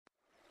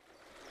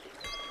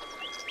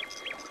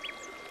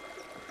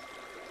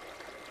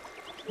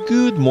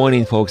Good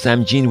morning, folks.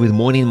 I'm Gene with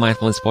Morning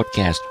Mindfulness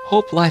Podcast.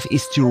 Hope life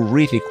is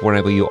terrific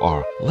wherever you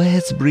are.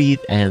 Let's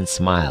breathe and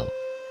smile.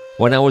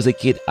 When I was a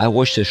kid, I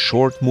watched a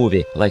short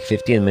movie, like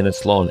 15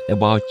 minutes long,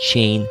 about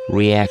chain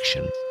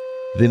reaction.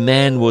 The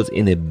man was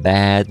in a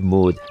bad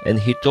mood and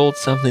he told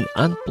something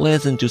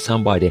unpleasant to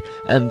somebody,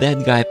 and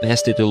that guy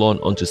passed it along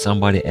onto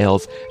somebody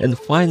else, and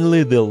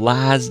finally the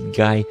last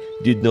guy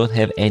did not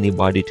have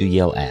anybody to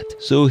yell at.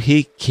 So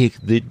he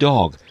kicked the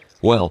dog.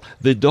 Well,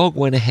 the dog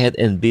went ahead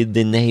and bit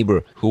the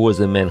neighbor, who was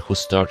the man who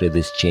started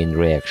this chain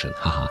reaction.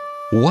 Haha.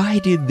 Why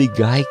did the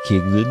guy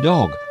kick the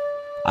dog?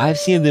 I've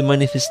seen the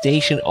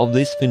manifestation of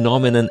this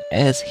phenomenon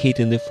as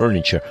hitting the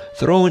furniture,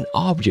 throwing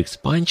objects,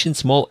 punching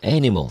small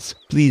animals.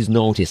 Please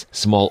notice,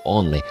 small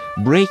only,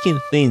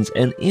 breaking things,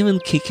 and even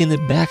kicking a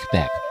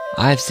backpack.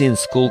 I've seen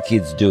school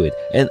kids do it,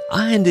 and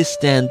I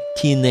understand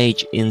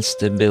teenage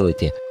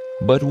instability.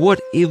 But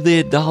what if the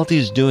adult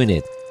is doing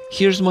it?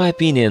 Here's my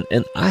opinion,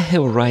 and I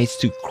have rights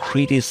to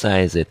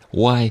criticize it.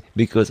 Why?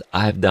 Because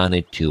I've done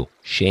it too.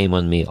 Shame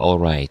on me,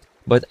 alright.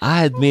 But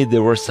I admit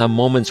there were some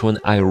moments when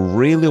I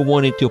really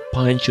wanted to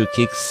punch or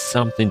kick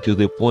something to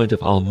the point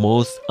of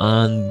almost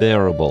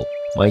unbearable.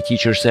 My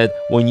teacher said,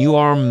 when you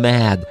are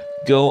mad,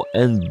 go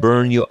and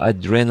burn your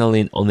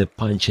adrenaline on a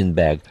punching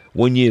bag.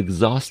 When you're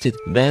exhausted,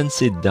 then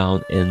sit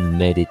down and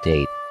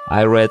meditate.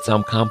 I read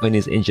some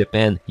companies in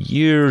Japan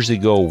years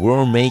ago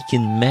were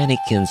making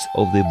mannequins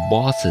of the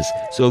bosses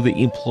so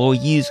the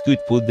employees could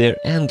put their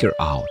anger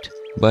out.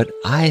 But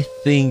I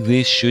think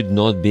this should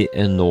not be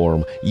a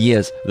norm.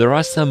 Yes, there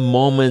are some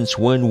moments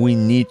when we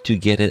need to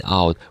get it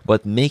out,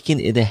 but making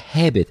it a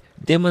habit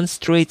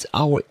demonstrates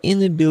our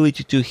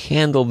inability to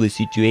handle the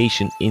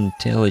situation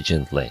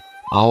intelligently.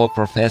 Our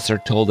professor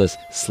told us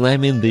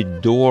slamming the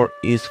door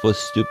is for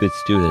stupid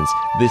students.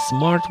 The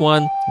smart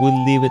one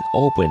will leave it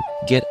open.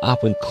 Get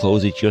up and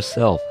close it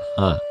yourself.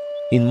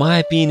 In my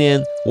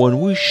opinion, when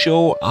we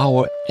show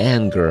our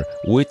anger,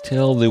 we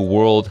tell the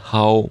world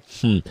how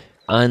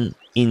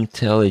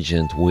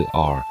unintelligent we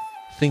are.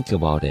 Think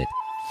about it.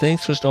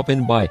 Thanks for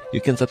stopping by.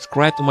 You can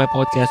subscribe to my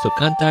podcast or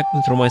contact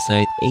me through my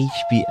site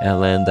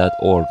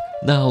hpln.org.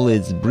 Now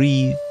let's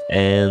breathe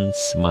and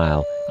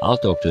smile. I'll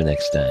talk to you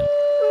next time.